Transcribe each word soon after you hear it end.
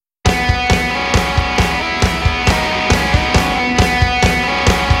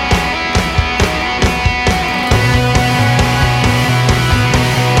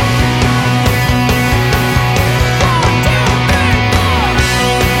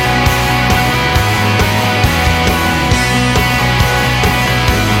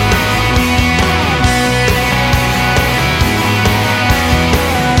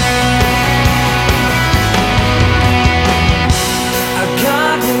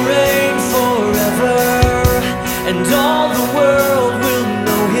and all the world will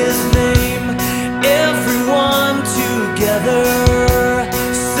know his name. Everyone together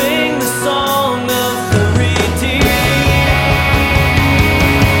sing the song of the redeemed.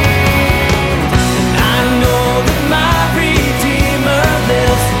 And I know that my Redeemer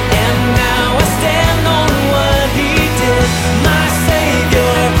lives, and now I stand on what he did. My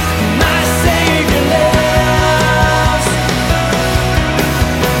Savior lives.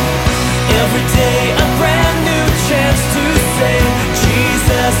 Every day a brand new chance to say,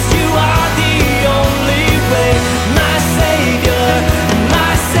 Jesus, you are the only way. My Savior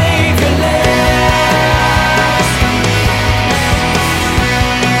lives.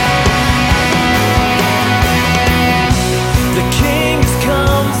 The King has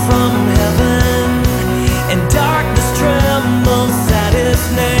come from heaven, and darkness trembles at his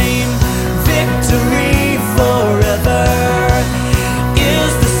name. Victory forever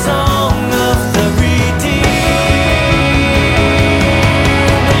is the song of the redeemed.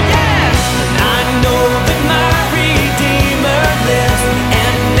 Yes! And I know that my Redeemer lives,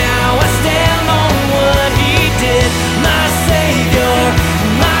 and now I stand on what he did. My Savior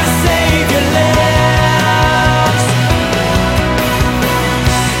lives.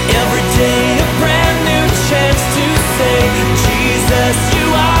 Every day a brand new chance to say, Jesus, you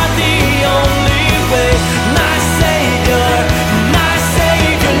are the only way. My Savior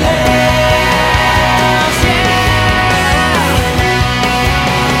lives.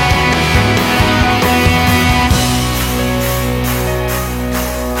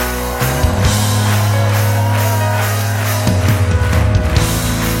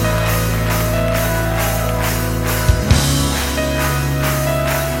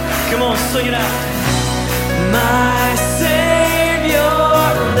 Come on, sing it out. My Savior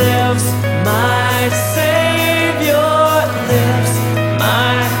lives. My Savior lives.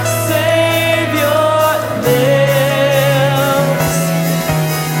 My Savior lives.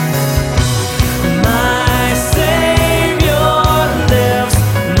 My Savior lives.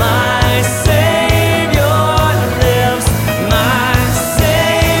 My Savior lives. My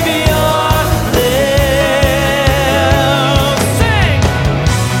Savior lives. Sing!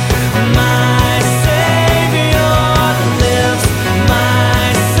 My Savior lives. My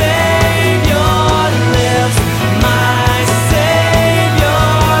Savior lives. My Savior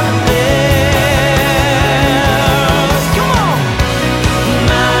lives. Come on!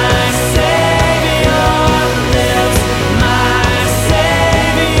 My Savior lives. My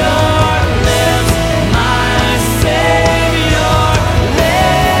Savior lives. My Savior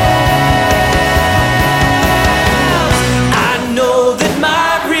lives. I know that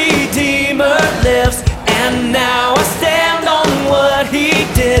my Redeemer lives, and now I stand on what he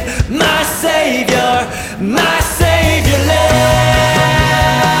did. My Savior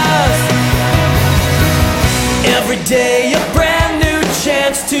lives. Every day a brand new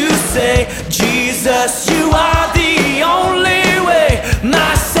chance to say, Jesus, you are